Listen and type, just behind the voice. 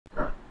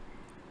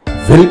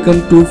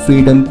Welcome to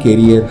Freedom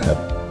Career Hub.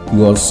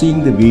 You are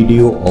seeing the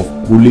video of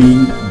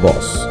bullying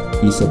boss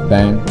is a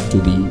ban to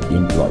the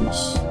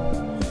employees.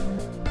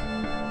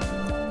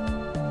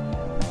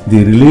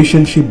 The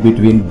relationship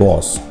between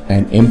boss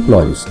and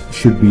employees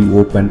should be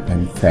open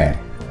and fair.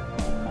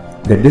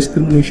 The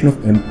discrimination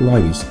of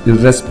employees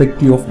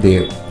irrespective of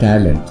their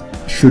talent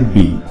should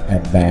be a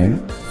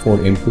ban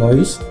for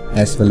employees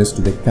as well as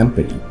to the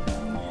company.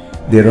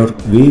 There are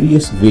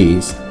various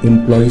ways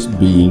employees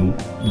being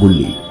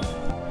bullied.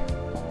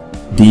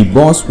 The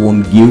boss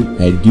won't give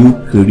a due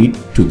credit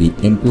to the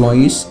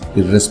employees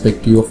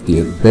irrespective of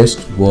their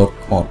best work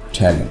or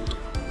talent.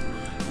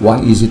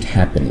 Why is it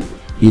happening?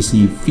 Is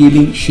he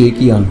feeling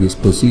shaky on his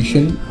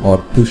position or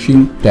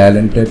pushing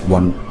talented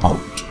one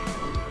out?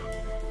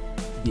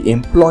 The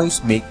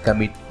employees may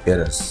commit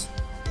errors.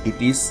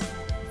 It is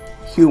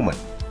human.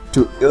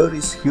 To err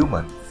is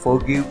human,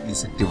 forgive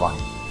is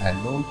divine, and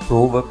no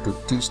proverb to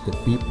teach the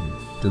people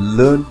to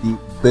learn the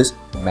best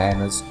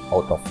manners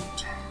out of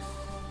it.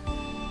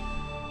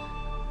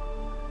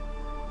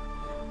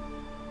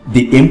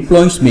 The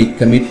employees may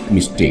commit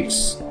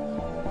mistakes.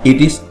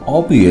 It is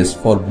obvious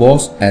for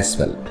boss as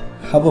well.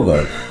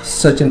 However,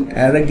 such an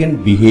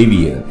arrogant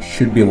behavior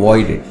should be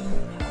avoided.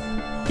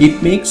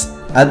 It makes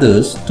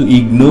others to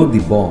ignore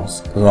the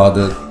boss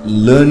rather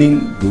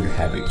learning good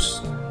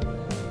habits.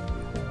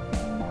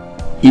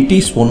 It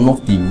is one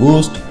of the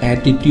worst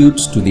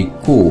attitudes to the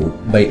core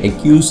by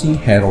accusing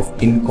her of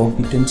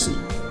incompetency.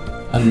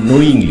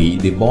 Unknowingly,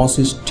 the boss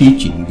is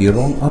teaching the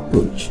wrong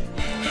approach.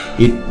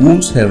 It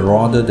wounds her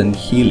rather than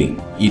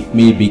healing. It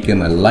may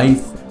become a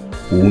life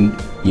wound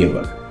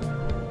ever.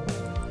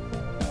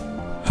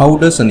 How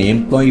does an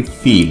employee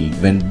feel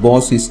when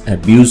boss is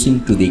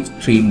abusing to the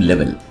extreme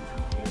level?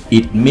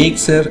 It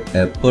makes her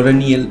a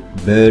perennial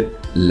bad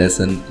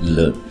lesson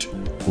learned.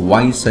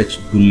 Why such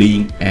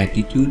bullying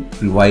attitude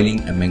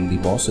prevailing among the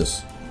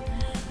bosses?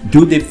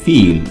 Do they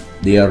feel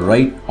they are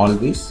right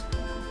always?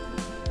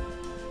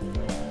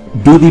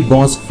 Do the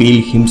boss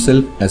feel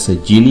himself as a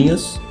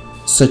genius?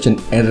 Such an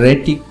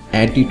erratic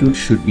attitude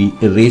should be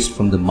erased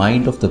from the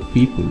mind of the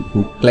people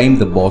who claim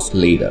the boss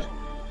leader.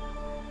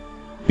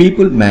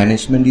 People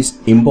management is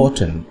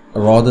important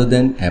rather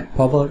than a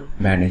power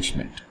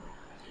management.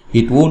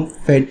 It won't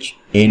fetch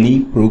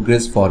any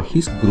progress for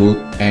his growth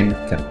and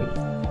company.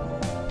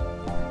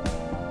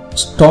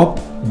 Stop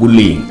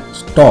bullying.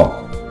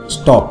 Stop.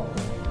 Stop.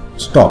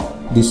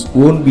 Stop. This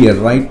won't be a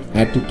right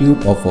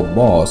attitude of a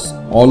boss,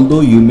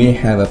 although you may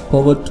have a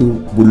power to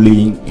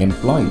bullying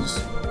employees.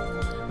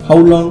 How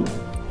long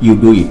you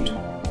do it?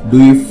 Do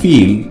you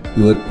feel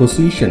your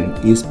position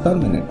is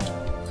permanent?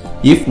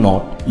 If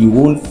not, you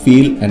won't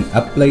feel and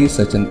apply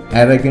such an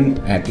arrogant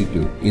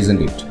attitude,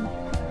 isn't it?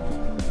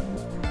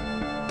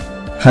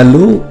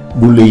 Hello,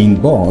 bullying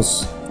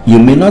boss. You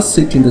may not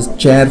sit in this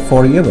chair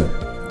forever.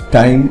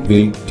 Time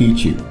will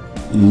teach you.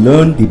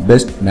 Learn the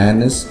best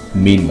manners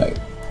meanwhile.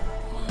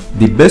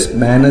 The best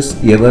manners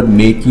ever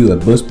make you a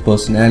best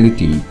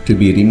personality to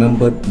be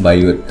remembered by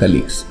your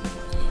colleagues.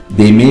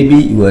 They may be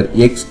your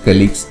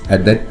ex-colleagues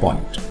at that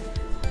point.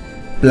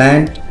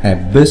 Plant a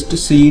best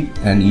seed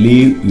and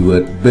leave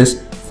your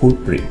best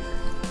footprint.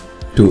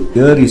 To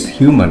err is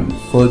human,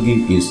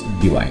 forgive is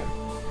divine.